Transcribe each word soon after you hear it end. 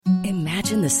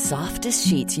Imagine the softest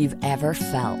sheets you've ever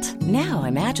felt. Now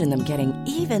imagine them getting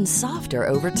even softer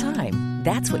over time.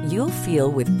 That's what you'll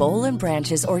feel with Boll &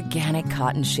 Branch's organic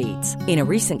cotton sheets. In a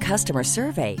recent customer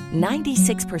survey,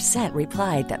 96%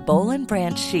 replied that Boll &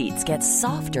 Branch sheets get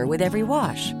softer with every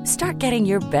wash. Start getting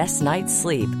your best night's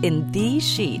sleep in these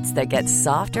sheets that get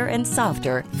softer and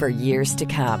softer for years to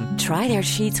come. Try their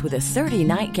sheets with a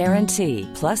 30-night guarantee.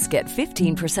 Plus, get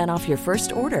 15% off your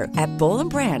first order at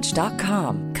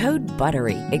bollandbranch.com. Code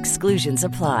BUTTERY. Exclusions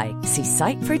apply. See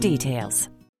site for details.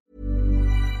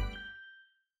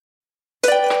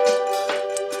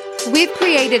 We've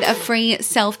created a free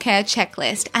self-care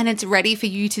checklist and it's ready for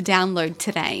you to download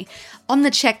today. On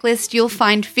the checklist, you'll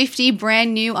find 50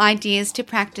 brand new ideas to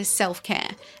practice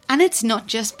self-care. And it's not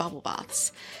just bubble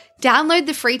baths. Download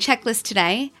the free checklist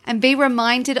today and be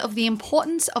reminded of the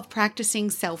importance of practicing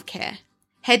self-care.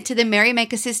 Head to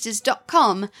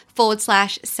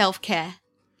themerrymakersisters.com/self-care.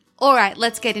 All right,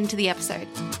 let's get into the episode.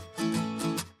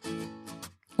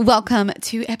 Welcome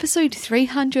to episode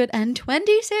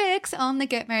 326 on the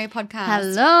Get Merry podcast.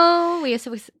 Hello. We are so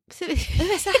You're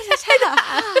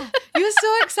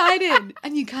so excited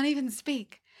and you can't even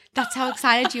speak. That's how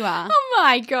excited you are. Oh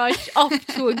my gosh, off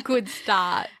to a good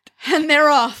start. And they're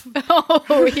off.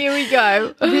 Oh, here we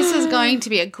go. This is going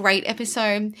to be a great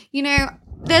episode. You know,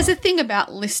 there's a thing about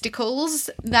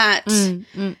listicles that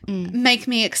make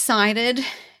me excited.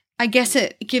 I guess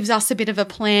it gives us a bit of a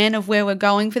plan of where we're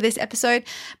going for this episode.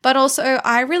 But also,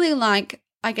 I really like,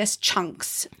 I guess,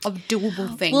 chunks of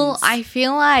doable things. Well, I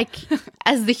feel like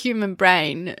as the human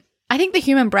brain, I think the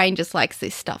human brain just likes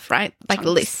this stuff, right? Like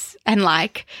Chunks. lists and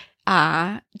like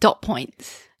dot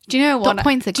points. Do you know what? Dot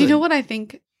points are Do you good. know what I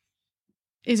think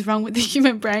is wrong with the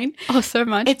human brain? Oh, so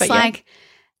much. It's but yeah. like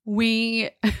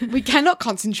we cannot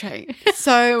concentrate.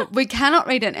 So we cannot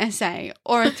read an essay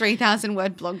or a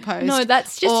 3,000-word blog post. No,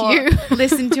 that's just or you.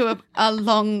 listen to a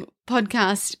long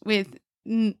podcast with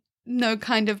no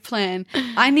kind of plan.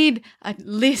 I need a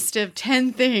list of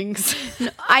 10 things.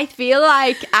 I feel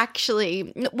like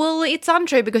actually, well, it's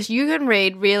untrue because you can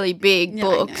read really big Yeah,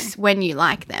 I books when you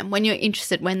like them, when you're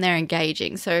interested, when they're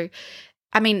engaging. So,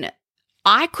 I mean,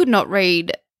 I could not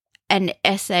read an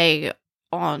essay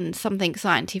on something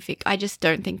scientific. I just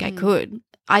don't think I could.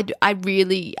 I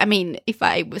mean, if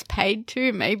I was paid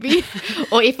to, maybe,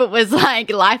 or if it was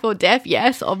like life or death,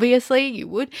 yes, obviously you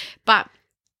would. But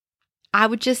I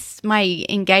would just, my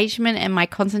engagement and my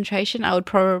concentration, I would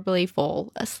probably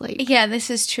fall asleep. Yeah, this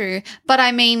is true. But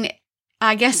I mean,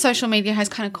 I guess social media has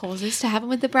kind of caused this to happen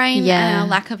with the brain Yeah. and our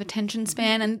lack of attention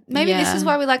span. And maybe this Yeah. is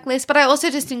why we like lists. But I also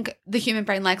just think the human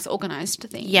brain likes organized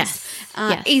things. Yes.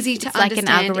 Yes. Easy to It's like an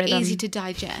understand, algorithm. easy to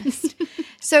digest.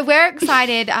 So we're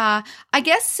excited. I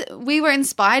guess we were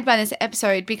inspired by this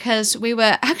episode because we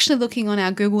were actually looking on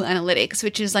our Google Analytics,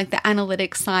 which is like the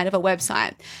analytics side of a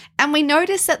website. And we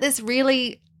noticed that this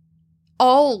really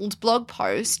old blog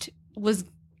post was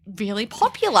really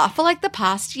popular for like the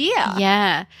past year.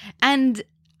 Yeah. And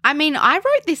I mean, I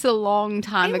wrote this a long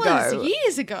time It ago. was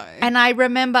years ago. And I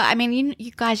remember, I mean,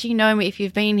 you guys, you know me, if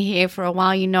you've been here for a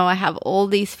while, you know I have all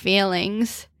these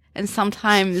feelings and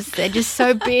sometimes they're just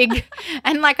so big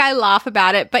and like I laugh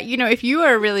about it. But, you know, if you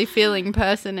are a really feeling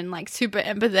person and like super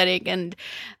empathetic and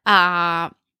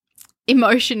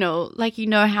emotional, like you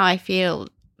know how I feel,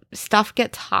 stuff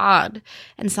gets hard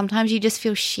and sometimes you just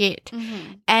feel shit.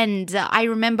 And I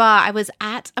remember I was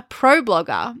at a pro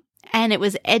blogger and it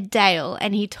was Ed Dale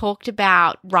and he talked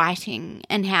about writing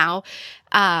and how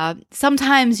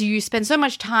sometimes you spend so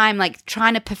much time like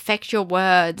trying to perfect your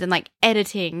words and like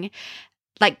editing.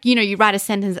 Like, you know, you write a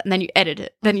sentence and then you edit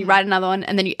it. Then you write another one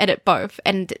and then you edit both.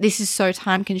 And this is so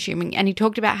time consuming. And he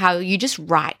talked about how you just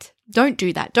write. Don't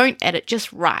do that. Don't edit.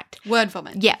 Just write. Word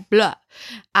vomit. Yeah, blah.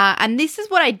 And this is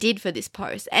what I did for this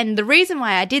post. And the reason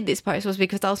why I did this post was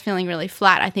because I was feeling really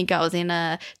flat. I think I was in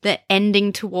the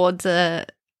ending towards a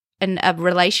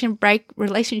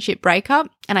relationship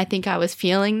breakup. And I think I was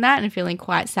feeling that and feeling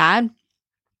quite sad.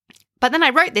 But then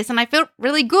I wrote this and I felt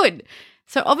really good.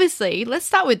 So obviously, let's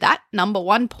start with that number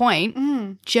 1 point.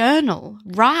 Journal,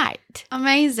 write.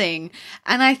 Amazing.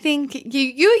 And I think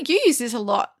you use this a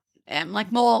lot.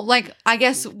 Like more like I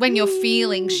guess when you're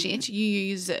feeling shit, you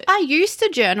use it. I used to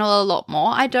journal a lot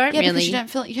more. I don't Yeah, really.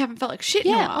 because you haven't felt like shit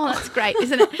in a Yeah, while. oh, that's great,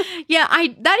 isn't it? Yeah,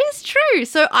 that is true.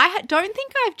 So I don't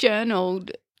think I've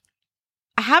journaled.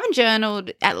 I haven't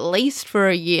journaled at least for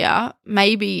a year,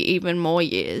 maybe even more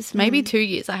years, maybe 2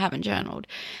 years I haven't journaled.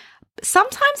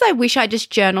 Sometimes I wish I just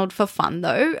journaled for fun,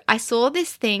 though. I saw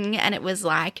this thing and it was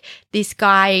like this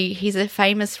guy, he's a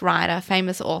famous writer,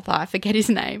 famous author, I forget his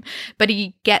name, but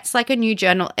he gets like a new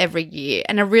journal every year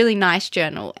and a really nice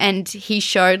journal. And he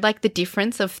showed like the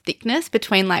difference of thickness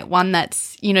between like one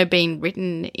that's, you know, been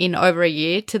written in over a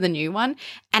year to the new one.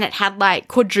 And it had like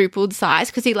quadrupled size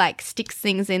because he like sticks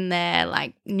things in there,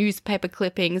 like newspaper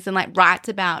clippings, and like writes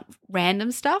about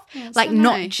random stuff, like so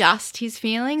not nice. just his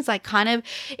feelings, like kind of,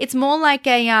 it's more like Like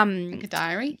a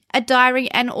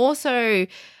diary. and also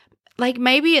like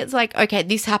maybe it's like, okay,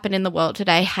 this happened in the world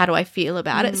today, how do I feel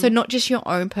about it? So not just your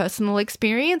own personal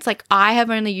experience. Like I have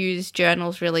only used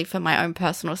journals really for my own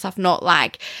personal stuff, not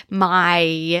like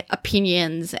my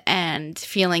opinions and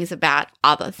feelings about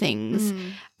other things,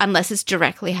 unless it's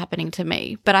directly happening to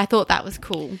me. But I thought that was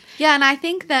cool. Yeah, and I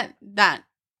think that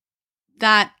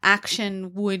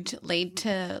action would lead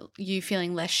to you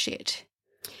feeling less shit.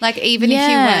 Like even if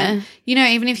you were, you know,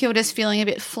 even if you were just feeling a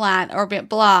bit flat or a bit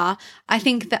blah, I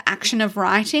think the action of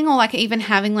writing or like even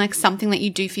having like something that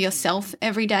you do for yourself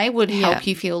every day would help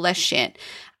you feel less shit.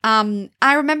 I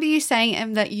remember you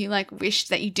saying that you like wished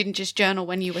that you didn't just journal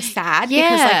when you were sad.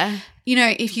 Because like, you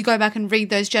know, if you go back and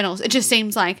read those journals, it just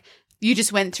seems like you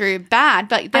just went through bad,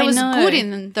 but there was good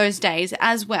in those days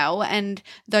as well and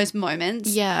those moments.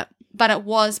 Yeah.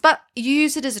 But you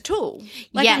use it as a tool.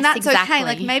 Like, Yes, and that's exactly. okay.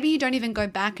 Like maybe you don't even go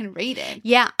back and read it.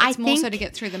 Yeah, It's more so to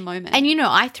get through the moment. And, you know,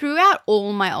 I threw out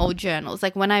all my old journals.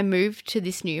 Like when I moved to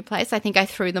this new place, I think I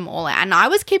threw them all out. And I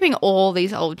was keeping all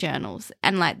these old journals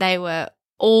and like they were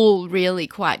all really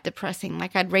quite depressing.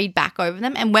 Like I'd read back over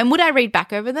them. And when would I read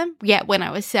back over them? Yeah, when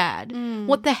I was sad.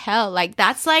 What the hell? Like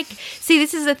that's like, see,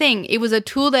 this is the thing. It was a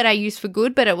tool that I used for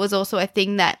good, but it was also a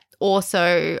thing that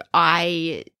also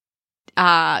I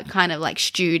kind of like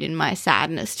stewed in my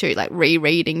sadness too, like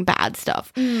rereading bad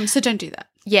stuff. So don't do that.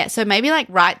 Yeah, so maybe like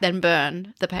write then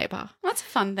burn the paper. That's a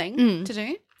fun thing to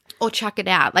do. Or chuck it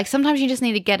out. Like sometimes you just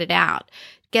need to get it out.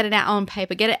 Get it out on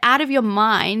paper. Get it out of your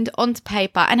mind onto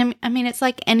paper. And I mean, it's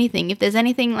like anything. If there's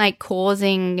anything like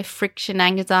causing friction,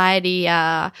 anxiety,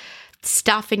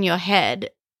 stuff in your head,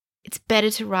 it's better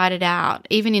to write it out,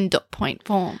 even in dot point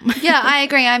form. Yeah, I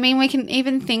agree. I mean, we can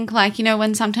even think like, you know,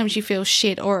 when sometimes you feel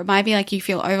shit or it might be like you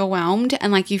feel overwhelmed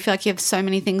and like you feel like you have so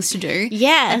many things to do.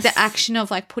 Yes. Like the action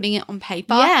of like putting it on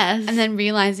paper. Yes. And then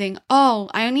realizing, oh,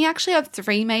 I only actually have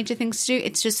 3 major things to do.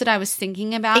 It's just that I was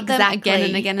thinking about them again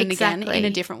and again and again in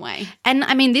a different way. And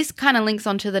I mean, this kind of links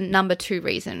onto the number 2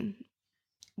 reason.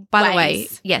 By the way,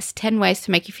 yes, 10 ways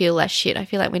to make you feel less shit. I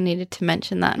feel like we needed to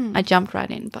mention that. I jumped right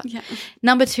in. But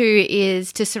number 2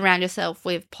 is to surround yourself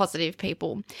with positive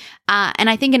people. And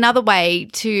I think another way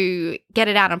to get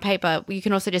it out on paper, you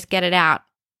can also just get it out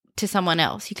to someone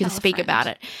else. You can speak about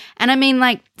it. And I mean,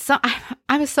 like,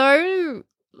 I'm so,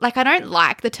 like, I don't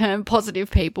like the term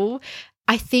positive people.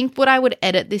 I think what I would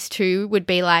edit this to would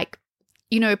be like,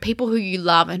 you know, people who you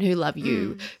love and who love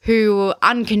you, who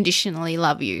unconditionally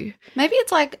love you. Maybe it's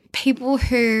like people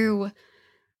who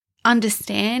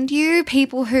understand you,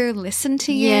 people who listen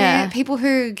to you, people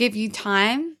who give you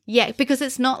time. Yeah, because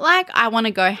it's not like I want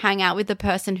to go hang out with the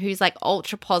person who's like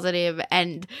ultra positive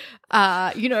and,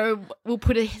 you know, will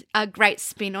put a great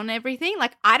spin on everything.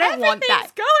 Like, I don't want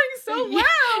that. Everything's going so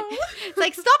well. It's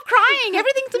like, stop crying.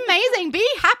 Everything's amazing. Be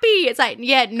happy. It's like,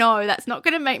 yeah, no, that's not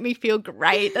going to make me feel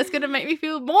great. That's going to make me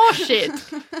feel more shit.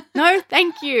 No,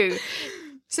 thank you.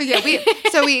 So, yeah,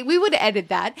 we would edit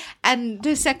that. And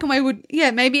the second way would,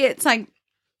 maybe it's like,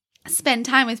 spend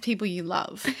time with people you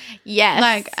love. Yes.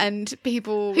 Like, and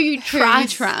people who you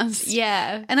trust.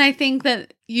 Yeah. And I think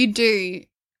that you do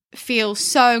feel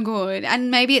so good.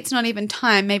 And maybe it's not even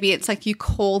time. Maybe it's like you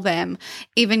call them,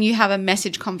 even you have a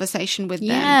message conversation with them.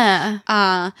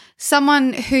 Yeah.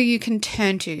 Someone who you can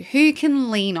turn to, who you can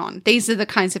lean on. These are the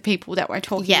kinds of people that we're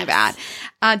talking about.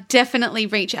 Definitely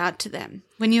reach out to them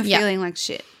when you're feeling like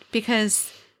shit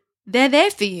because they're there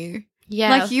for you.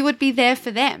 Yeah. Like you would be there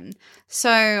for them.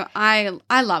 So I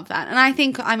love that. And I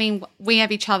think, I mean, we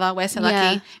have each other. We're so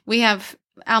lucky. We have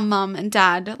our mum and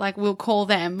dad. Like we'll call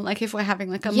them. Like if we're having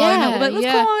like a moment, we'll be like,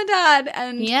 let's call mum and dad.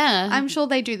 And I'm sure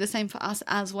they do the same for us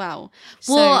as well.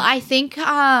 Well, I think,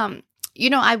 you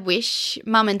know, I wish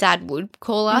mum and dad would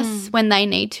call us when they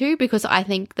need to because I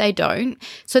think they don't.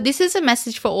 So this is a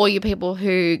message for all you people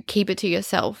who keep it to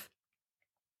yourself.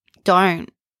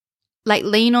 Don't. Like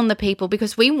lean on the people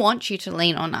because we want you to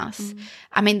lean on us.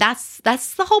 I mean, that's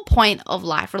the whole point of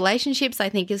life. Relationships, I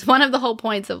think, is one of the whole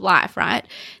points of life, right?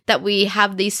 That we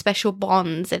have these special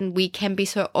bonds and we can be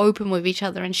so open with each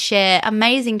other and share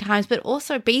amazing times, but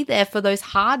also be there for those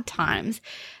hard times.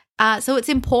 So it's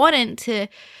important to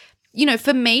you know,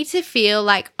 for me to feel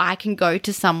like I can go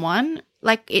to someone,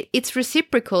 like it's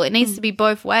reciprocal. It needs to be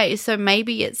both ways. So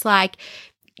maybe it's like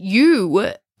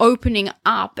you opening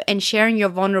up and sharing your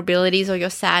vulnerabilities or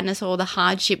your sadness or the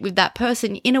hardship with that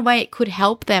person. In a way, it could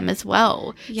help them as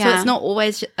well. Yeah. So it's not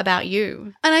always about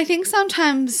you. And I think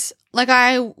sometimes, like,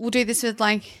 I will do this with,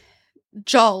 like,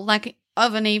 Joel, like,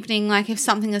 of an evening, like, if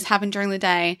something has happened during the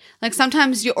day, like,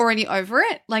 sometimes you're already over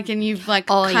it, like, and you've, like,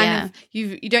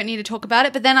 you don't need to talk about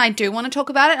it, but then I do want to talk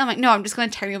about it. I'm like, no, I'm just going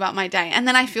to tell you about my day. And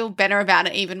then I feel better about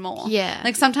it even more. Yeah.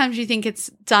 Like, sometimes you think it's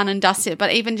done and dusted,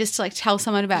 but even just to, like, tell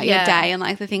someone about your day and,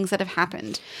 like, the things that have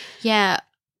happened. Yeah.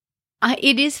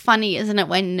 It is funny, isn't it,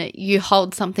 when you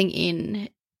hold something in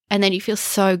and then you feel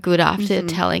so good after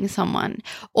telling someone,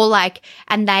 or, like,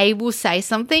 and they will say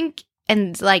something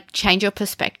and, like, change your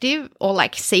perspective or,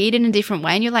 like, see it in a different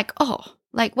way, and you're like, oh,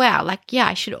 like, wow, like, yeah,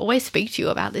 I should always speak to you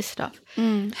about this stuff.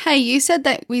 Hey, you said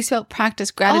that we spelled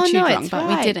practice gratitude wrong, but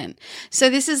right. we didn't. So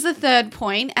this is the third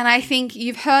point, and I think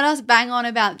you've heard us bang on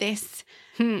about this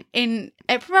in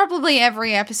probably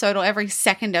every episode or every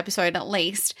second episode at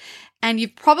least. And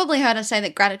you've probably heard us say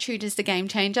that gratitude is the game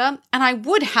changer. And I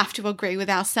would have to agree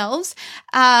with ourselves.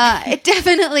 It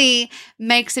definitely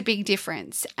makes a big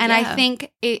difference. And I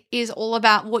think it is all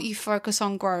about what you focus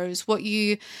on grows,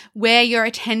 where your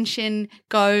attention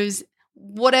goes,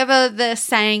 whatever the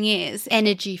saying is.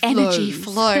 Energy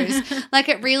flows. Like,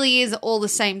 it really is all the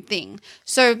same thing.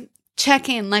 So check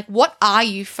in, like, what are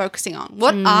you focusing on?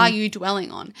 What are you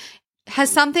dwelling on?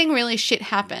 Has something really shit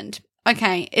happened?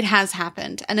 Okay, it has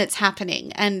happened and it's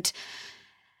happening and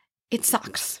it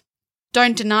sucks.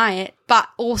 Don't deny it, but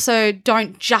also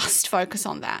don't just focus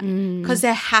on that, because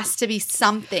there has to be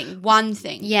something, one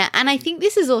thing. Yeah, and I think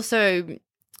this is also,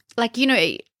 like, you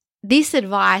know, this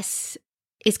advice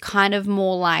is kind of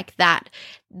more like that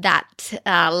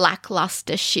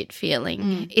lackluster shit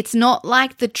feeling. It's not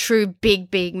like the true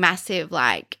big, massive,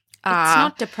 like, it's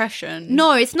not depression.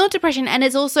 No, it's not depression. And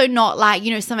it's also not like,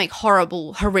 you know, something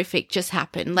horrible, horrific just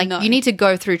happened. Like, you need to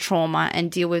go through trauma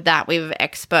and deal with that with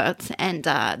experts. And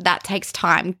that takes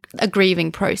time, a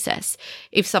grieving process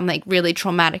if something really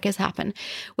traumatic has happened.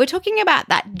 We're talking about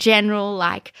that general,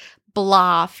 like,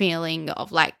 blah feeling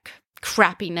of, like,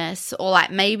 crappiness, or, like,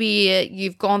 maybe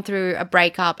you've gone through a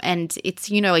breakup and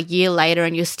it's, you know, a year later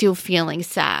and you're still feeling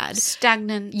sad.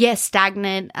 Stagnant. Yes,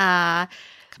 stagnant.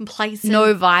 Complacent.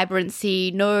 No vibrancy,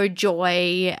 no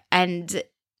joy, and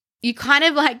you kind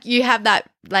of, like, you have that,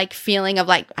 like, feeling of,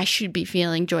 like, I should be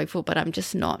feeling joyful, but I'm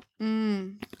just not.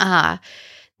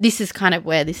 This is kind of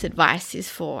where this advice is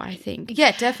for, I think.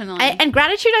 Yeah, definitely. And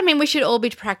gratitude, I mean, we should all be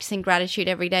practicing gratitude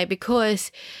every day, because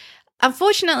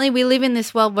unfortunately, we live in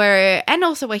this world where, and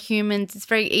also we're humans, it's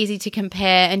very easy to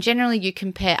compare, and generally you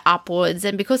compare upwards.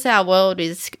 And because our world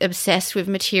is obsessed with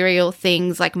material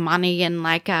things like money and,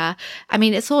 like, I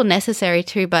mean, it's all necessary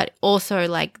too, but also,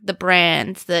 like, the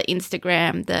brands, the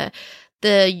Instagram,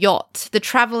 the yacht, the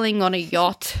traveling on a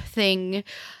yacht thing.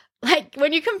 Like,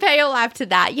 when you compare your life to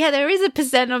that, yeah, there is a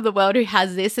percent of the world who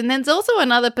has this, and there's also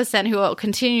another percent who are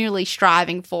continually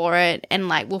striving for it and,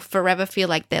 like, will forever feel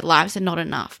like their lives are not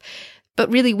enough. But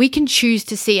really, we can choose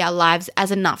to see our lives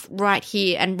as enough right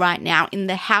here and right now, in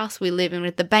the house we live in,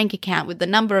 with the bank account, with the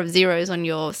number of zeros on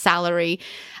your salary,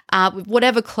 with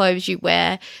whatever clothes you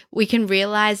wear. We can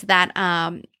realize that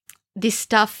this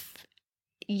stuff,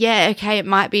 yeah, okay, it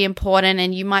might be important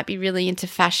and you might be really into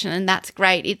fashion, and that's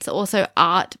great. It's also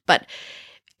art, but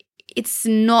it's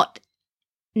not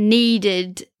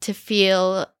needed to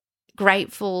feel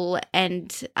grateful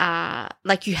and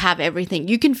like you have everything.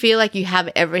 You can feel like you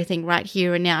have everything right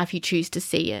here and now if you choose to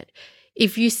see it.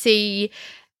 If you see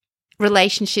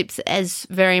relationships as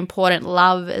very important,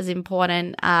 love as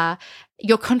important,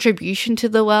 your contribution to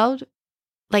the world,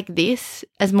 like this,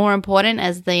 as more important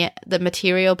as the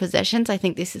material possessions, I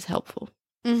think this is helpful.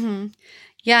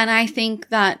 Yeah, and I think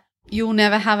that you'll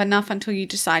never have enough until you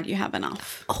decide you have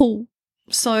enough.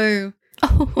 So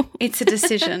it's a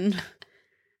decision.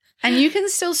 And you can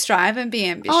still strive and be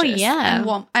ambitious. Oh, yeah. And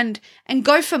want, and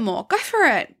go for more. Go for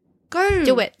it. Go.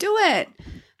 Do it. Do it.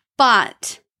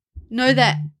 But know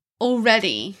that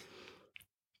already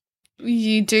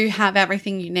you do have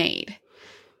everything you need.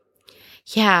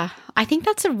 Yeah, I think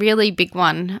that's a really big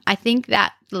one. I think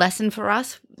that lesson for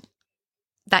us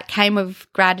that came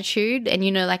with gratitude and,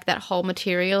 you know, like that whole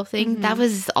material thing, that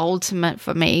was ultimate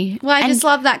for me. Well, I just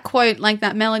love that quote, like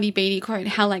that Melody Beattie quote,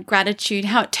 how, like, gratitude,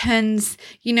 how it turns,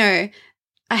 you know,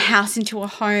 a house into a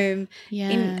home. Yeah.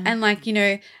 And, like, you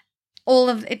know, all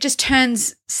of it just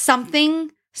turns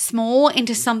something small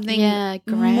into something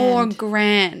grand. more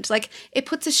grand. Like it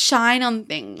puts a shine on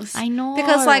things. I know.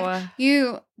 Because like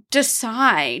you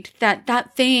decide that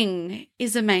that thing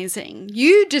is amazing.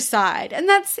 You decide. And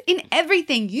that's in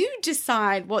everything. You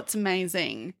decide what's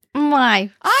amazing.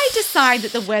 Why? I decide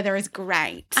that the weather is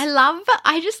great.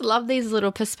 I just love these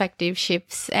little perspective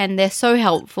shifts, and they're so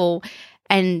helpful,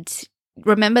 and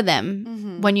remember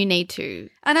them when you need to.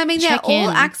 And I mean, they're check all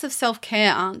in. acts of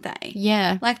self-care, aren't they?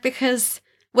 Yeah. Like, because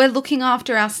we're looking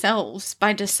after ourselves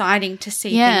by deciding to see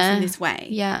things in this way.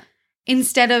 Yeah.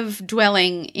 Instead of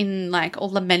dwelling in like, or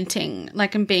lamenting,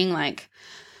 like, and being like,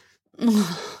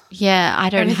 Yeah, I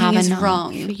don't everything have is enough.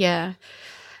 wrong. Yeah.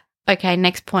 Okay,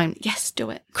 next point. Yes,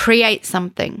 do it. Create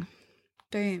something.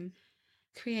 Boom.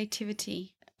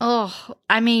 Creativity. Oh,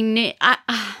 I mean,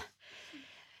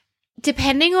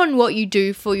 depending on what you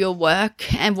do for your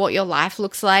work and what your life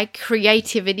looks like,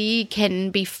 creativity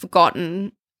can be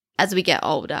forgotten as we get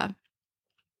older.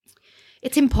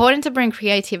 It's important to bring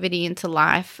creativity into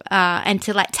life and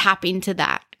to like tap into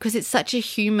that because it's such a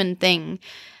human thing.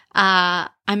 I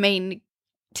mean,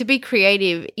 to be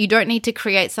creative, you don't need to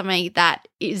create something that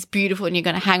is beautiful and you're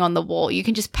going to hang on the wall. You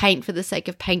can just paint for the sake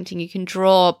of painting. You can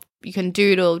draw, you can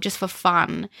doodle just for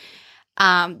fun.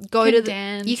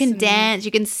 You can dance,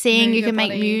 you can sing, you can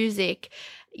make music.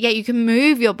 Yeah, you can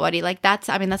move your body. Like that's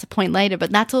a point later,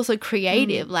 but that's also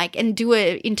creative. Like, and do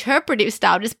a interpretive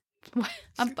style. Just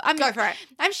I'm Go for it.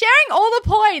 I'm sharing all the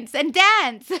points and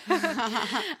dance.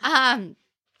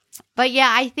 But yeah,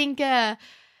 I think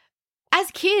as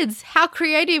kids, how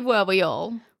creative were we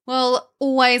all? Well,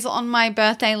 always on my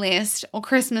birthday list or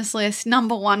Christmas list,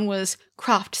 number one was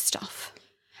craft stuff.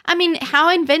 I mean, how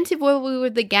inventive were we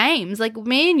with the games? Like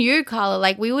me and you, Carla,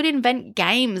 like we would invent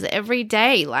games every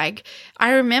day. Like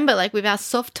I remember like with our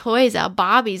soft toys, our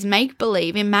Barbies,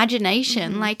 make-believe,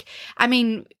 imagination. Like, I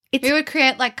mean, We would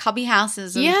create like cubby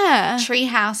houses and tree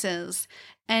houses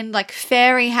and like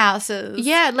fairy houses.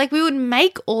 Yeah, like we would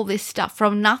make all this stuff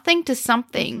from nothing to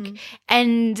something.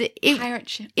 And Pirate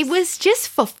ships. it was just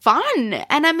for fun.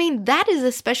 And I mean, that is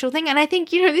a special thing. And I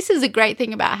think, you know, this is a great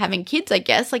thing about having kids, I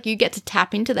guess. Like you get to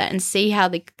tap into that and see how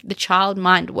the child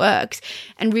mind works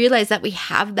and realize that we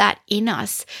have that in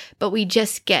us, but we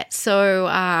just get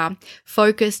so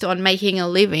focused on making a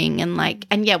living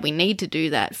and yeah, we need to do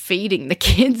that, feeding the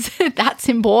kids. That's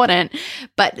important.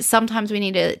 But sometimes we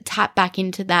need to tap back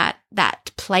into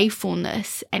that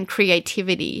playfulness and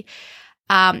creativity.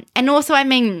 And also, I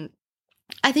mean,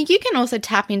 I think you can also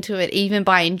tap into it even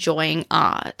by enjoying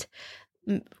art,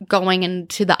 going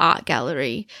into the art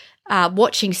gallery,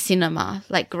 watching cinema,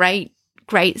 like great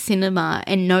cinema,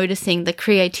 and noticing the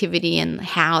creativity and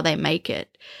how they make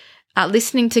it,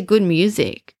 listening to good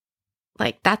music.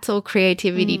 Like that's all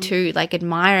creativity too, like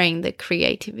admiring the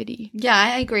creativity. Yeah,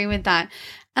 I agree with that.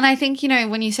 And I think, you know,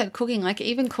 when you said cooking, like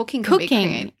even cooking can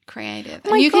be creative.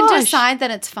 Oh my and you gosh. can decide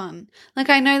that it's fun. Like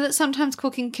I know that sometimes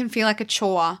cooking can feel like a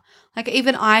chore. Like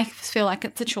even I feel like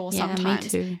it's a chore sometimes. Me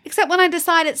too. Except when I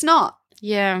decide it's not.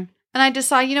 Yeah. And I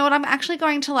decide, you know what, I'm actually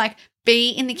going to like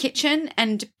be in the kitchen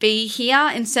and be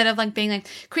here instead of like being like,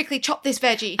 quickly chop this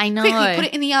veggie. I know. Quickly put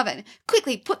it in the oven.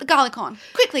 Quickly put the garlic on.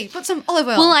 Quickly put some olive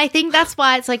oil. Well, I think that's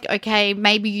why it's like, okay,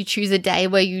 maybe you choose a day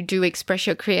where you do express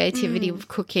your creativity with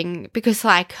cooking, because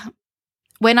like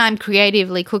when I'm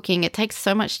creatively cooking, it takes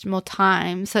so much more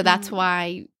time. So that's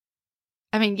why,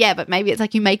 I mean, yeah, but maybe it's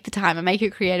like you make the time and make it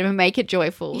creative and make it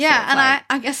joyful. Yeah, so and like,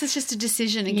 I guess it's just a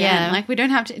decision again. Yeah. Like we don't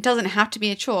have to, it doesn't have to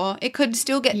be a chore. It could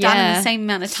still get done in the same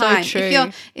amount of time. So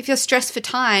true. If you're stressed for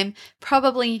time,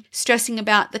 probably stressing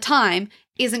about the time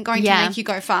isn't going to make you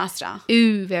go faster.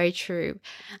 Ooh, very true.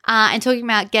 And talking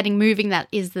about getting moving, that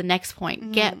is the next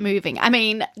point. Get moving. I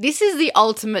mean, this is the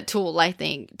ultimate tool, I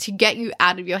think, to get you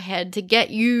out of your head, to get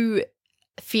you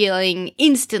feeling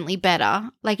instantly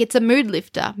better. Like it's a mood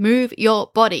lifter. Move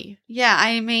your body. Yeah,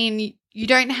 I mean, you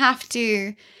don't have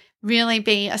to really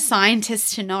be a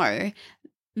scientist to know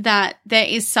that there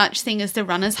is such thing as the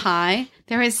runner's high.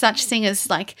 There is such thing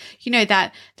as like, you know,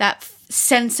 that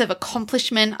sense of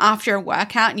accomplishment after a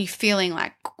workout and you feeling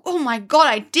like, oh my God,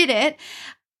 I did it.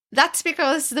 That's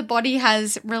because the body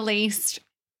has released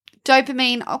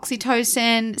dopamine,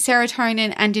 oxytocin,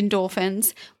 serotonin, and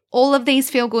endorphins. All of these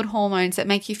feel-good hormones that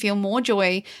make you feel more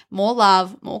joy, more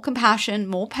love, more compassion,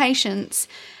 more patience,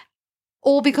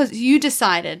 all because you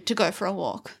decided to go for a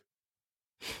walk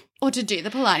or to do the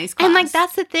Pilates class. And like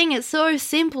that's the thing, it's so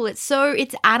simple. It's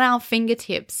at our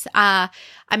fingertips. I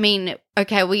mean,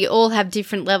 okay, we all have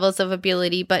different levels of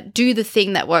ability, but do the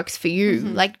thing that works for you.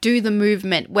 Like do the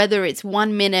movement, whether it's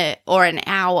 1 minute or an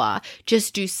hour,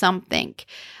 just do something.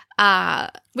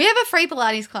 We have a free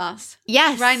Pilates class.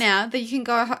 Yes. Right now that you can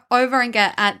go over and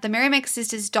get at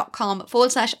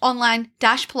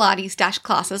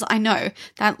themerrymakersisters.com/online-Pilates-classes. I know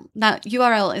that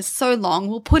URL is so long.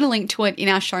 We'll put a link to it in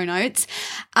our show notes.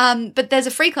 But there's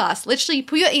a free class. Literally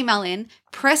put your email in,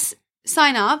 press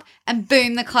sign up, and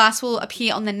boom, the class will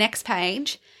appear on the next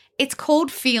page. It's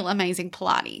called Feel Amazing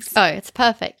Pilates. Oh, it's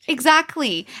perfect.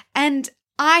 Exactly. And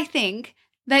I think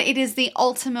that it is the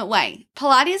ultimate way.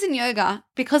 Pilates and yoga,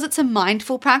 because it's a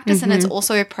mindful practice and it's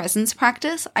also a presence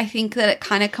practice, I think that it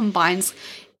kind of combines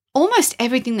almost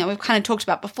everything that we've kind of talked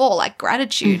about before, like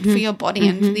gratitude for your body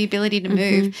and for the ability to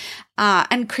move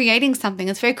and creating something.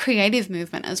 It's very creative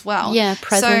movement as well. Yeah,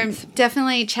 presence. So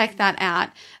definitely check that out.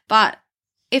 But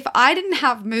if I didn't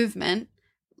have movement,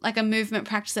 like a movement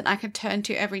practice that I could turn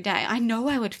to every day, I know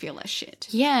I would feel less shit.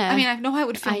 Yeah. I mean, I know I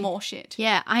would feel more shit.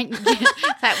 Yeah.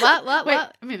 It's like, what? Wait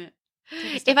a minute.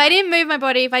 If I didn't move my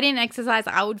body, if I didn't exercise,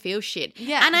 I would feel shit.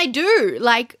 Yeah. And I do.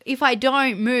 Like, if I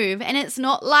don't move, and it's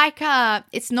not like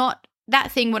it's not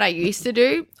that thing what I used to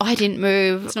do. Oh, I didn't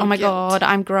move. Oh my God,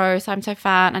 I'm gross. I'm so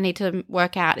fat. I need to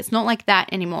work out. It's not like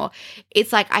that anymore.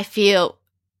 It's like I feel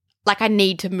like I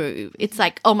need to move. It's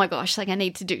like, oh my gosh, like I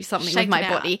need to do something with my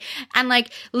body. And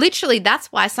like literally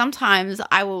that's why sometimes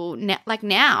I will like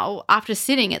now after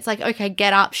sitting, it's like, okay,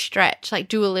 get up, stretch, like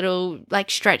do a little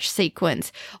like stretch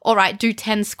sequence. All right, do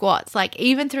 10 squats. Like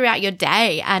even throughout your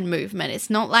day add movement. It's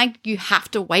not like you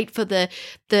have to wait for the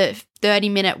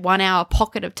 30-minute, 1 hour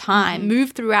pocket of time.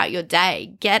 Move throughout your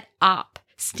day. Get up,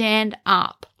 stand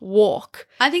up, walk.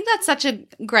 I think that's such a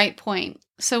great point.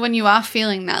 So when you are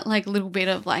feeling that like little bit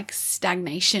of like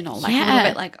stagnation or like a little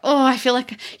bit like, oh, I feel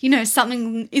like,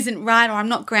 something isn't right or I'm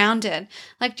not grounded.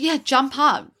 Like, yeah, jump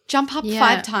up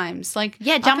 5 times. Like,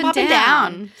 jump up and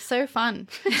down. So fun.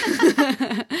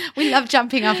 We love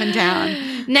jumping up and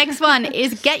down. Next one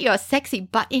is get your sexy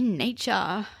butt in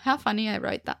nature. How funny I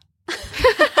wrote that.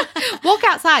 Walk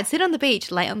outside, sit on the beach,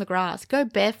 lay on the grass, go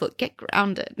barefoot, get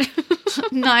grounded.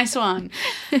 Nice one.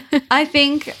 I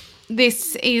think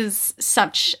this is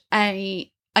such an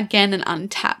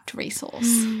untapped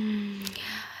resource.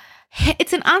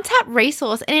 It's an untapped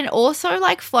resource, and it also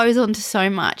like flows onto so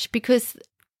much because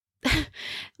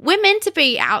we're meant to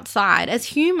be outside as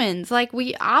humans. Like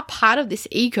we are part of this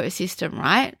ecosystem,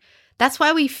 right? That's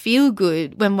why we feel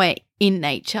good when we're in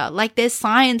nature. Like there's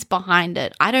science behind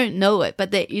it. I don't know it,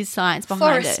 but there is science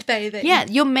behind Forest it. bathing. Yeah,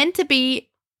 you're meant to be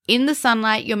in the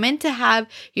sunlight. You're meant to have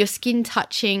your skin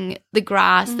touching the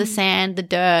grass, the sand, the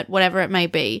dirt, whatever it may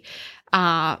be.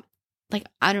 Like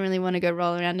I don't really want to go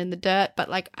roll around in the dirt, but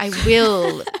like I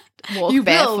will walk barefoot. You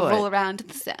will roll around in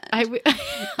the sand. I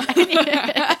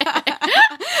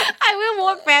will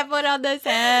walk barefoot on the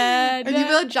sand. And you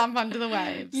will jump under the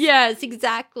waves. Yes,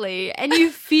 exactly. And you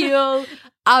feel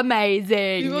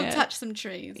amazing. You will touch some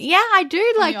trees. Yeah, I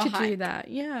do like to hike. do that.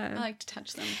 Yeah. I like to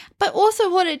touch them. But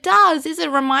also what it does is it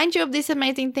reminds you of this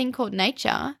amazing thing called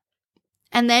nature.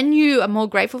 And then you are more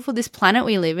grateful for this planet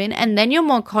we live in. And then you're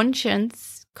more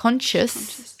conscious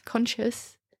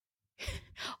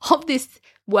of this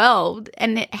world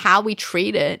and how we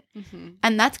treat it.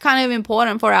 And that's kind of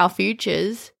important for our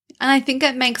futures. And I think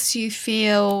it makes you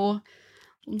feel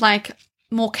like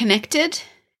more connected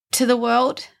to the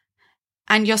world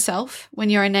and yourself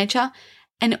when you're in nature.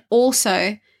 And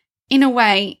also, in a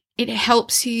way, it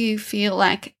helps you feel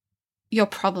like your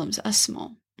problems are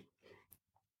small.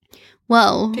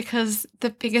 Well, because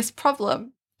the biggest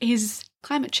problem is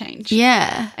climate change.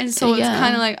 Yeah. And so it's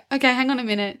kind of like, okay, hang on a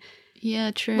minute.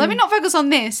 Yeah, true. Let me not focus on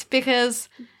this because,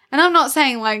 and I'm not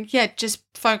saying like, yeah, just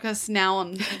focus now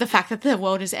on the fact that the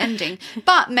world is ending.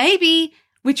 But maybe,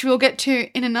 which we'll get to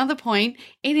in another point,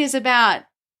 it is about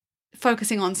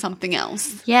focusing on something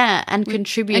else. Yeah, and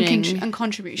contributing. And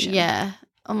contribution. Yeah.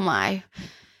 Oh my.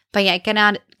 But yeah, get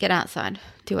outside.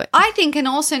 Do it. I think, and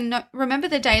also remember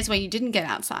the days where you didn't get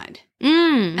outside.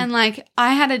 And like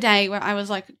I had a day where I was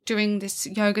like doing this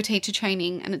yoga teacher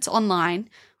training and it's online,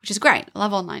 which is great. I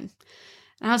love online.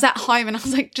 And I was at home and I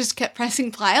was like, just kept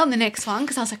pressing play on the next one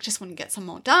because I was like, just want to get some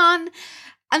more done.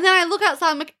 And then I look outside,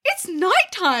 I'm like, it's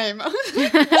nighttime. What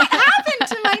happened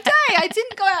to my day? I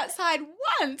didn't go outside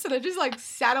once and I just like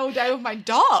sat all day with my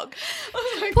dog.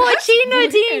 I was like, poor that's Chino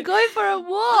weird. didn't go for a walk.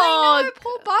 I know,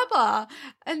 poor Bubba.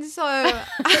 And so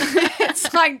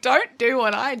it's like, don't do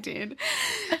what I did.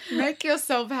 Make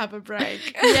yourself have a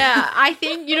break. Yeah, I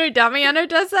think, Damiano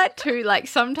does that too. Like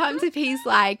sometimes if he's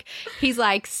like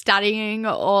studying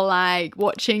or like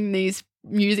watching these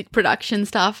music production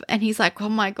stuff and he's like, oh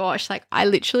my gosh, like I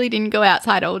literally didn't go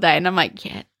outside all day. And I'm like,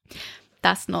 yeah,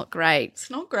 that's not great. It's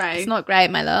not great. It's not great,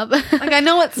 my love. Like, I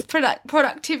know it's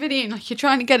productivity and like you're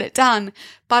trying to get it done,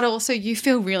 but also you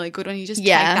feel really good when you just take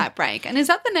that break. And is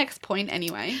that the next point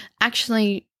anyway?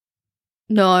 Actually,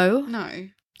 no. No.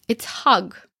 It's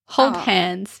hug. Hold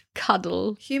hands.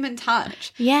 Cuddle. Human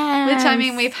touch. Yeah. Which, I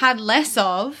mean, we've had less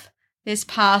of this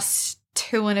past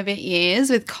 2 and a bit years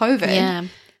with COVID. Yeah.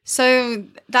 So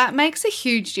that makes a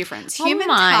huge difference. Human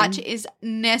touch is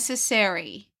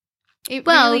necessary. It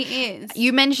really is.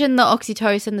 You mentioned the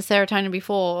oxytocin, the serotonin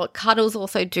before. Cuddles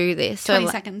also do this. 20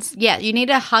 seconds. Yeah, you need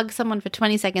to hug someone for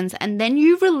 20 seconds and then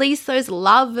you release those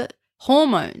love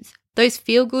hormones, those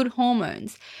feel-good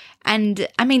hormones. And,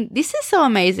 I mean, this is so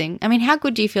amazing. I mean, how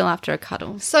good do you feel after a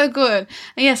cuddle? So good.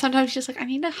 And yeah, sometimes you're just like, I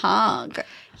need a hug.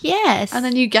 Yes. And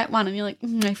then you get one and you're like,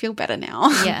 I feel better now.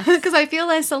 Yes. Because I feel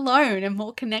less alone and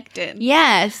more connected.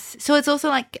 Yes. So it's also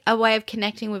like a way of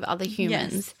connecting with other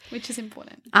humans. Yes, which is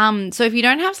important. So if you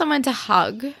don't have someone to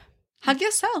hug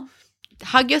yourself,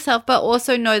 but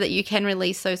also know that you can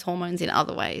release those hormones in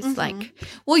other ways. Like,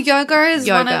 well, yoga is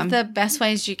one of the best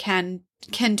ways you can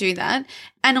do that.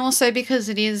 And also because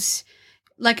it is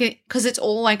like, because it's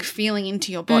all like feeling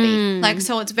into your body. Like,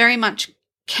 so it's very much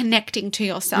connecting to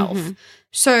yourself.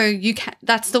 So you can,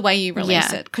 that's the way you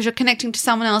release it, because you're connecting to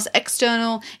someone else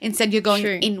external. Instead, you're going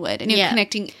inward and you're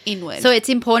connecting inward. So it's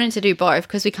important to do both,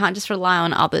 because we can't just rely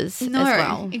on others as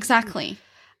well. Exactly.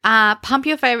 Pump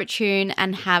your favorite tune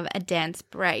and have a dance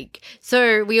break.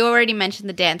 So we already mentioned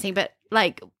the dancing, but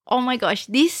like, oh my gosh,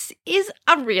 this is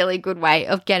a really good way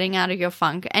of getting out of your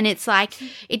funk. And it's like,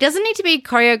 it doesn't need to be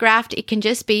choreographed. It can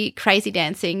just be crazy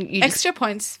dancing. Extra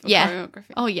points for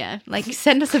choreography. Oh yeah. Like,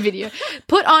 send us a video.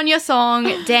 Put on your song,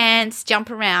 dance, jump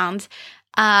around.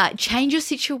 Change your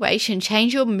situation,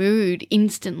 change your mood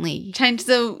instantly. Change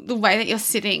the way that you're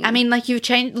sitting. I mean, like,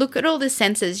 look at all the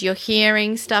senses. You're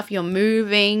hearing stuff, you're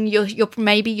moving, you're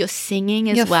maybe you're singing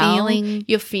as well.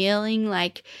 You're feeling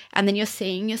like, and then you're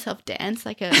seeing yourself dance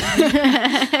like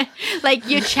like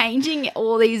you're changing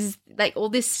all these, like all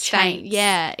this change.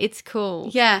 Yeah, it's cool.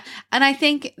 Yeah. And I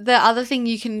think the other thing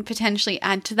you can potentially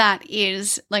add to that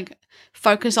is like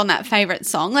focus on that favorite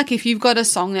song. Like if you've got a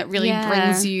song that really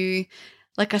brings you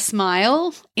like a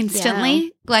smile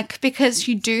instantly, like, because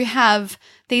you do have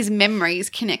these memories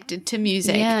connected to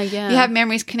music. Yeah. You have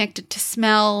memories connected to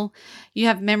smell. You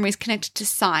have memories connected to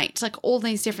sight, like all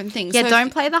these different things. Yeah, so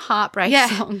don't play the heartbreak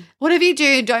song. Whatever you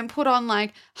do, don't put on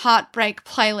like heartbreak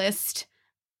playlist.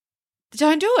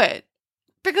 Don't do it,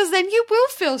 because then you will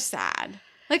feel sad.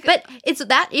 Like, but it's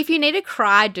that if you need to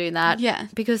cry, do that. Yeah.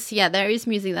 Because, there is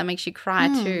music that makes you cry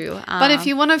too. But if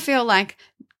you want to feel like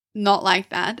not like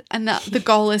that, and the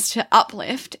goal is to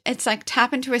uplift, it's like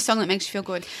tap into a song that makes you feel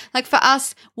good. Like for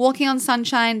us, Walking on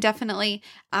Sunshine, definitely.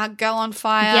 Girl on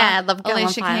Fire. Yeah, I love Girl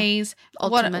Alicia on Fire. Keys.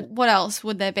 Ultimate. What else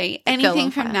would there be?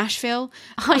 Anything from Nashville.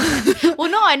 Well,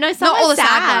 no, I know some not all the sad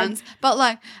sad ones, but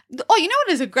like, you know what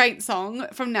is a great song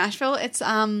from Nashville? It's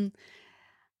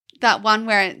that one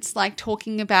where it's like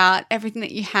talking about everything that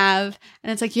you have,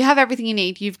 and it's like you have everything you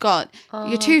need. You've got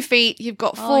your 2 feet, you've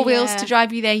got 4 wheels to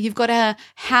drive you there, you've got a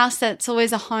house that's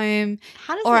always a home,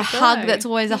 or a hug that's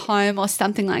always a home, or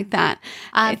something like that.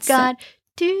 I've got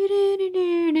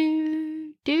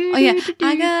I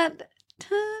got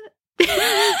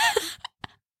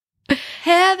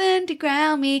heaven to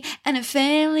ground me, and a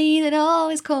family that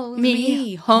always calls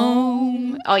me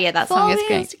home. Oh yeah, that song is 4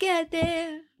 great. wheels to get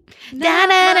there.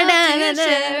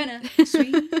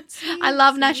 I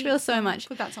love Nashville so much.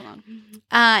 Put that song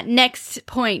on. Next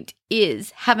point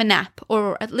is have a nap,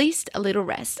 or at least a little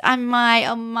rest. On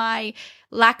my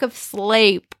lack of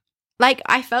sleep, like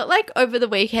I felt like over the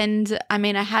weekend, I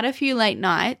mean, I had a few late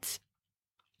nights,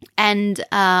 and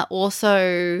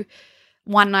also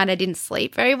one night I didn't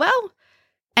sleep very well.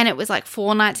 And it was like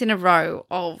 4 nights in a row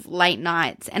of late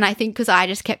nights. And I think because I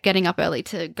just kept getting up early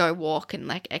to go walk and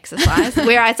like exercise,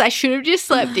 whereas I should have just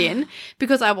slept in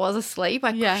because I was asleep.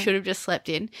 I should have just slept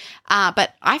in.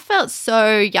 But I felt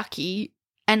so yucky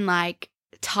and like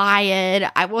tired.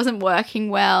 I wasn't working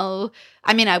well.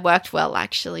 I mean, I worked well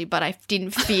actually, but I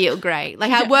didn't feel great.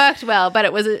 Like I worked well, but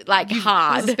it was like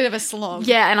hard. It was a bit of a slog.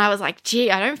 Yeah. And I was like,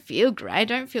 gee, I don't feel great. I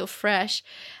don't feel fresh.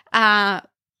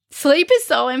 Sleep is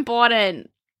so important.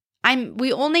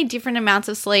 We all need different amounts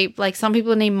of sleep. Like some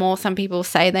people need more, some people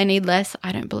say they need less.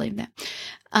 I don't believe that.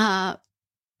 I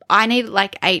need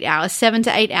like 8 hours, 7 to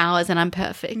 8 hours, and I'm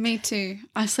perfect. Me too.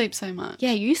 I sleep so much.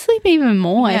 Yeah, you sleep even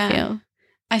more, I feel.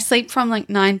 I sleep from like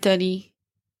 9:30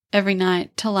 every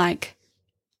night to like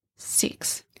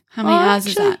 6. How many hours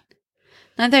is that?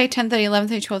 9:30, 10:30,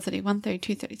 11:30, 12:30, 1:30,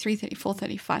 2:30, 3:30,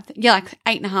 4:30, 5:30. Yeah, like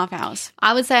 8.5 hours.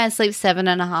 I would say I sleep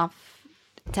 7.5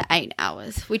 to 8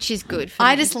 hours, which is good for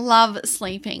I me. just love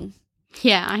sleeping.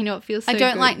 Yeah, I know it feels so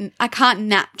I can't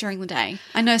nap during the day.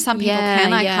 I know some people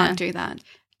can. I can't do that.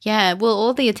 Yeah, well,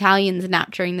 all the Italians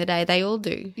nap during the day. They all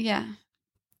do. Yeah.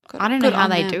 I don't know how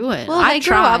they do it. Well, they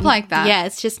grew up like that. Yeah,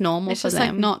 it's just normal It's for just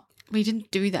them. like we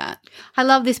didn't do that. I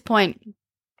love this point.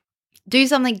 Do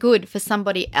something good for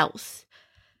somebody else.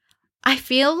 I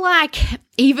feel like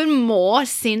even more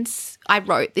since I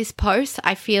wrote this post,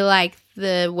 I feel like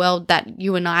the world that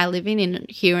you and I live in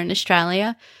here in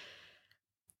Australia,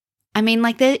 I mean,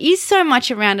 like there is so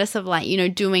much around us of like, you know,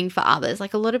 doing for others.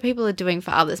 Like a lot of people are doing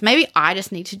for others. Maybe I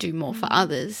just need to do more for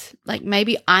others. Like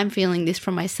maybe I'm feeling this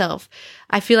from myself.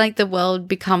 I feel like the world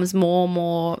becomes more and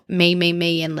more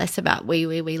me, and less about we,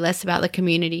 less about the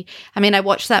community. I mean, I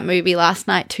watched that movie last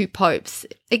night, Two Popes,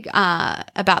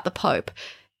 about the Pope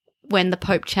when the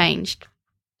Pope changed.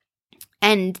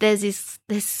 And there's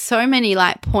so many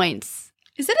like points.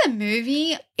 Is it a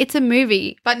movie? It's a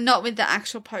movie. But not with the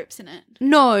actual popes in it.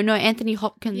 No, Anthony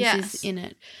Hopkins is in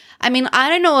it. I mean, I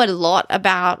don't know a lot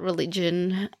about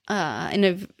religion.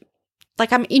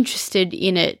 Like I'm interested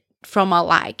in it from a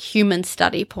like human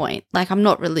study point. Like I'm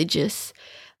not religious.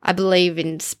 I believe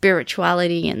in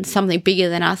spirituality and something bigger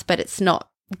than us, but it's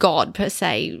not God per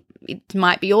se. It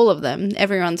might be all of them.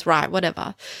 Everyone's right,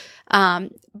 whatever.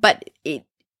 But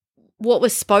what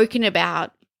was spoken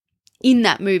about in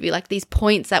that movie, like these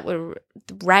points that were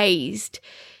raised,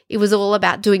 it was all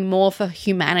about doing more for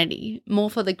humanity, more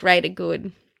for the greater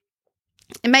good.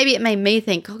 And maybe it made me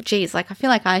think, oh, geez, like I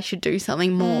feel like I should do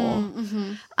something more.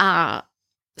 Mm-hmm.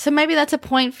 So maybe that's a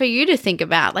point for you to think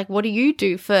about. Like, what do you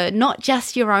do for not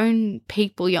just your own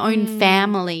people, your own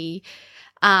family?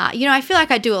 You know, I feel like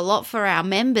I do a lot for our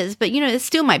members, but, you know, it's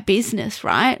still my business,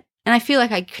 right? And I feel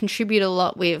like I contribute a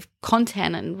lot with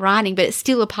content and writing, but it's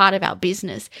still a part of our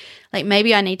business. Like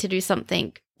maybe I need to do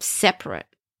something separate.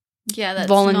 Yeah, that's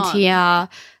volunteer.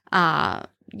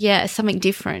 Something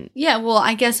different. Yeah, well,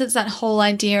 I guess it's that whole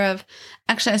idea of –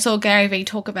 actually, I saw Gary Vee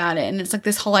talk about it, and it's like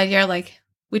this whole idea like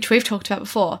which we've talked about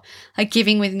before, like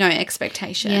giving with no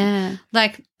expectation. Yeah.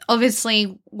 Like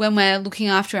obviously when we're looking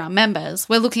after our members,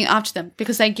 we're looking after them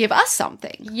because they give us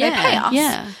something. Yeah. They pay us.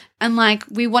 Yeah. And like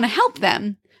we want to help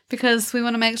them because we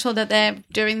want to make sure that they're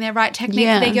doing their right technique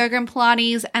for their yoga and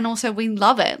Pilates, and also we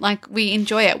love it. Like we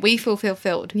enjoy it. We feel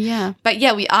fulfilled. Yeah. But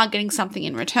yeah, we are getting something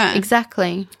in return.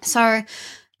 Exactly. So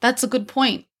that's a good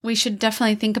point. We should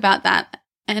definitely think about that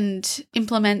and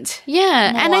implement more.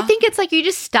 And I think it's like you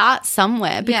just start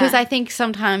somewhere, because Yeah. I think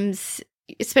sometimes,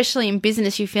 especially in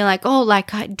business, you feel like, oh,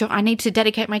 like I need to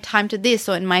dedicate my time to this,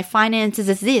 or in my finances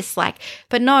is this, like,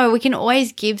 but no, we can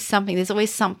always give something. There's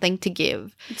always something to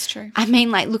give. It's true. I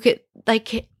mean, like, look at,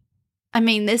 like, I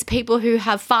mean, there's people who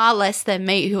have far less than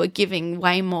me who are giving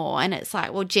way more, and it's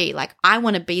like, well, gee, like, I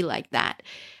want to be like that.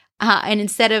 And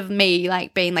instead of me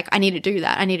like being like, I need to do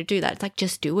that, it's like,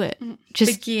 just do it.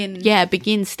 Just begin. Yeah,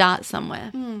 begin, start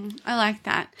somewhere. I like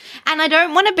that. And I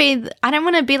don't want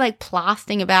to be like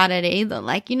plastering about it either.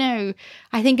 Like, you know,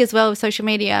 I think as well with social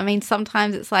media, I mean,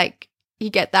 sometimes it's like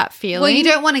you get that feeling. Well, you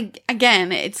don't want to,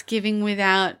 again, it's giving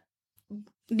without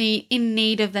in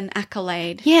need of an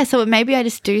accolade. Yeah, so maybe I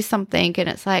just do something and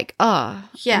it's like, oh,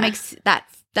 Yeah. it makes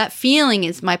that feeling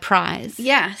is my prize.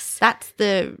 Yes. That's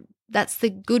the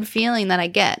good feeling that I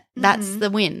get. That's the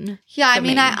win. Yeah, I for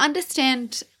mean, me. I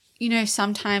understand, you know,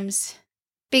 sometimes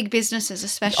big businesses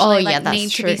especially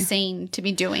need to be seen to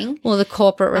be doing. Well, the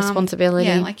corporate responsibility.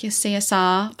 Yeah, like your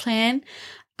CSR plan,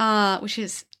 which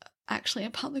is actually a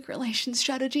public relations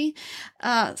strategy.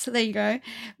 So there you go.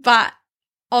 But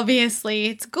obviously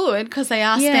it's good because they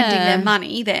are spending their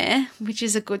money there, which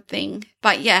is a good thing.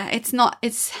 But yeah,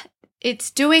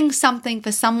 it's doing something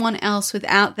for someone else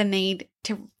without the need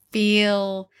to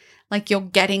feel like you're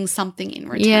getting something in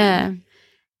return. Yeah.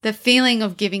 The feeling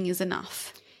of giving is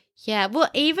enough. Yeah. Well,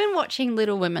 even watching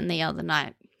Little Women the other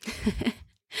night.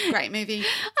 Great movie.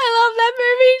 I love that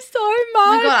movie so much.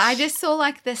 Oh my God, I just saw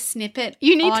like the snippet.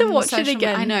 You need to on watch it social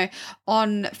again. I know,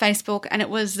 on Facebook, and it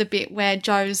was the bit where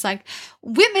Joe's like,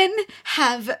 women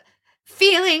have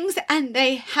feelings and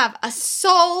they have a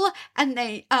soul and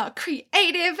they are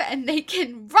creative and they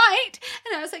can write.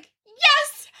 And I was like,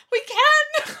 yes, we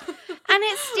can. And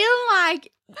it's still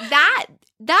like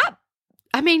that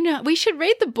I mean, we should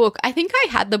read the book. I think I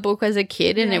had the book as a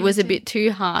kid and it was a bit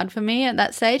too hard for me at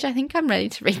that stage. I think I'm ready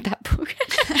to read that book.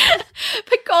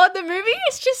 But God, the movie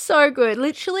is just so good.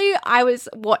 Literally, I was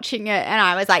watching it and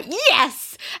I was like,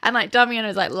 yes! And like Damian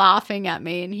was like laughing at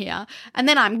me in here. And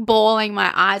then I'm bawling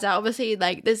my eyes out. Obviously,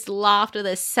 like there's laughter,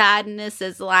 there's sadness,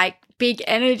 there's like big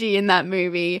energy in that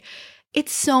movie.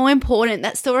 It's so important.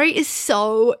 That story is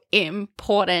so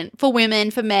important for women,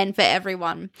 for men, for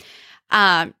everyone.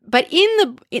 But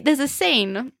there's a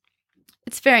scene,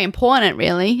 it's very important,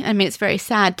 really. I mean, it's very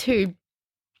sad too.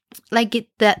 Like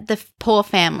the poor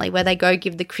family where they go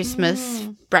give the Christmas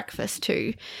breakfast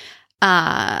to.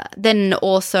 Then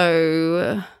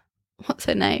also, what's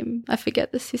her name? I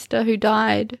forget the sister who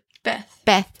died.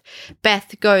 Beth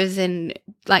goes and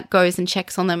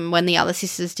checks on them when the other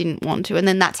sisters didn't want to, and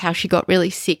then that's how she got really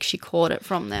sick. She caught it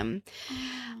from them.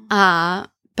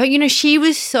 But, you know, she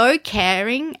was so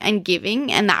caring and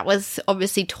giving, and that was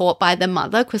obviously taught by the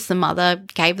mother because the mother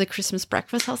gave the Christmas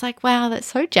breakfast. I was like, wow, that's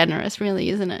so generous, really,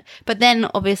 isn't it? But then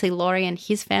obviously Laurie and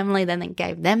his family then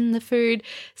gave them the food.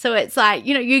 So it's like,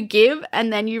 you know, you give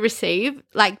and then you receive,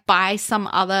 like, by some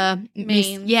other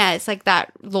means. Yeah, it's like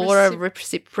that law of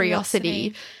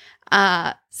reciprocity.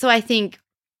 So I think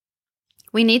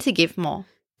we need to give more.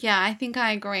 Yeah, I think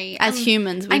I agree. As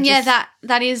humans.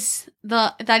 That is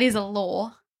a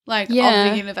law. Of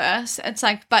the universe. It's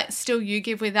like, but still you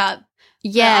give without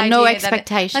no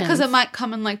expectations. Because it might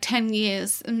come in like 10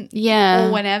 years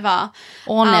or whenever.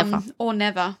 Or never. Or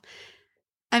never.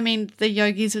 I mean, the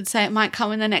yogis would say it might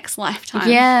come in the next lifetime.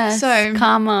 Yes, so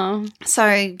karma. So,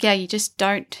 yeah, you just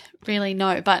don't really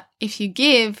know. But if you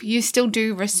give, you still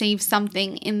do receive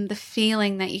something in the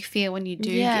feeling that you feel when you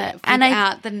do give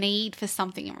without the need for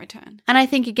something in return. And I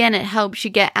think, again, it helps you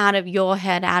get out of your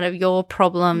head, out of your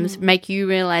problems, make you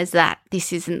realize that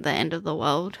this isn't the end of the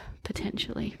world,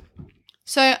 potentially.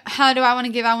 So how do I want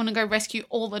to give? I want to go rescue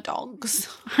all the dogs.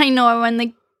 I know,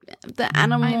 and the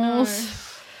animals.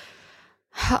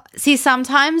 See,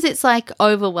 sometimes it's like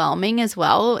overwhelming as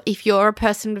well. If you're a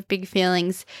person with big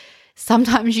feelings,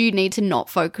 sometimes you need to not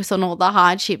focus on all the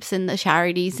hardships and the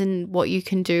charities and what you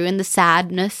can do and the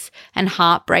sadness and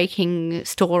heartbreaking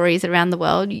stories around the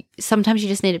world. Sometimes you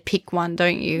just need to pick one,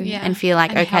 don't you? Yeah. And feel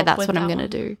like, okay, that's what I'm going to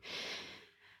do.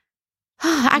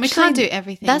 Actually, we can't do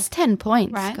everything. That's 10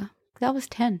 points. Right? That was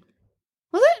 10.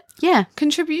 Was it? Yeah.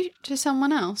 Contribute to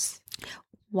someone else.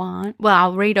 One. Well,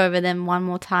 I'll read over them one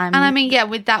more time. And I mean, yeah,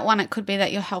 with that one, it could be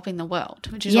that you're helping the world,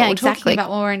 which is what we're talking about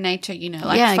when we're in nature, you know,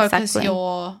 like focus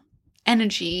your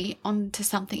energy onto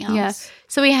something else. Yeah.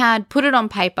 So we had put it on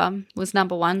paper was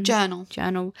number 1.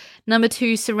 Journal. Number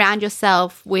 2, surround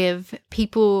yourself with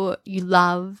people you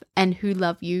love and who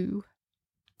love you.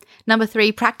 Number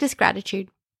 3, practice gratitude.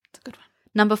 That's a good one.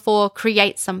 Number 4,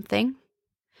 create something.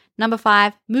 Number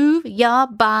 5, move your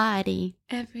body.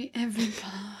 Every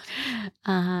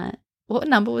part. What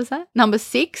number was that? Number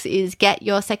 6 is get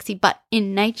your sexy butt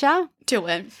in nature. Do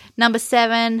it. Number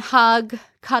 7, hug,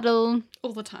 cuddle.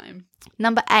 All the time.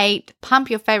 Number 8, pump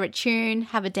your favorite tune,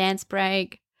 have a dance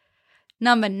break.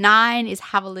 Number 9 is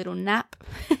have a little nap.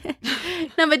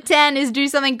 Number 10 is do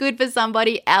something good for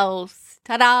somebody else.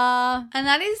 Ta-da! And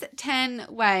that is 10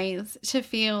 ways to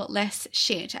feel less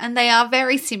shit. And they are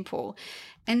very simple.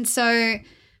 And so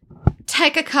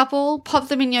take a couple, pop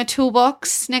them in your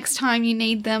toolbox. Next time you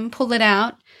need them, pull it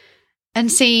out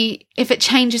and see if it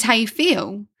changes how you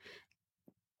feel.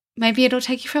 Maybe it'll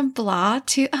take you from blah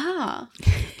to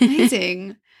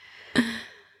amazing.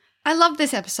 I love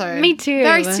this episode. Me too.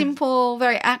 Very simple,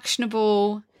 very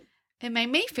actionable. It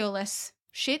made me feel less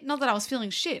shit. Not that I was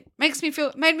feeling shit. Made me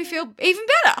feel even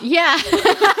better. Yeah.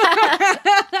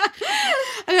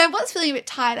 And I was feeling a bit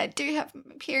tired. I do have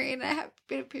a period and I have a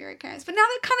bit of period cramps, but now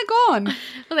they're kind of gone.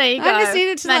 Well, there you go. I just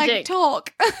needed to like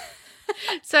talk.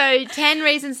 So 10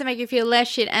 reasons to make you feel less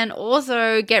shit and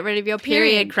also get rid of your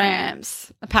period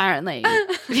cramps, apparently.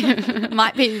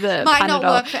 Might be the Might Panadol. not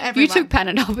work for everyone. You took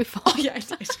Panadol before. Oh, yeah, I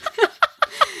did.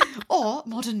 Or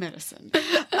modern medicine.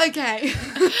 Okay.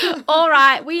 All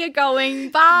right, we are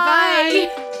going. Bye.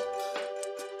 Bye.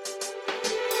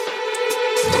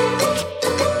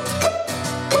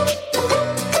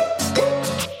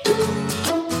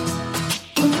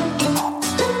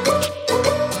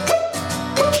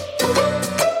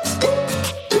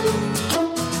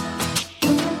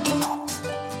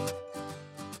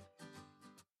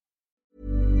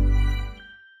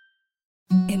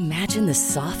 Imagine the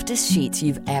softest sheets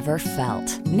you've ever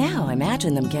felt. Now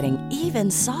imagine them getting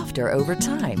even softer over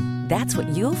time. That's what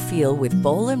you'll feel with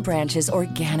Boll & Branch's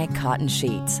organic cotton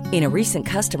sheets. In a recent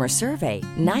customer survey,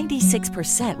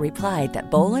 96% replied that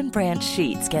Boll & Branch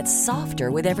sheets get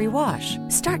softer with every wash.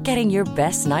 Start getting your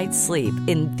best night's sleep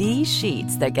in these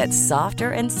sheets that get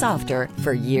softer and softer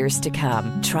for years to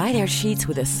come. Try their sheets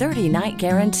with a 30-night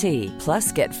guarantee.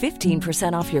 Plus, get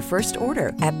 15% off your first order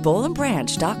at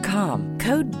bollandbranch.com.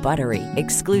 Code BUTTERY.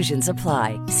 Exclusions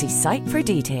apply. See site for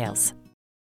details.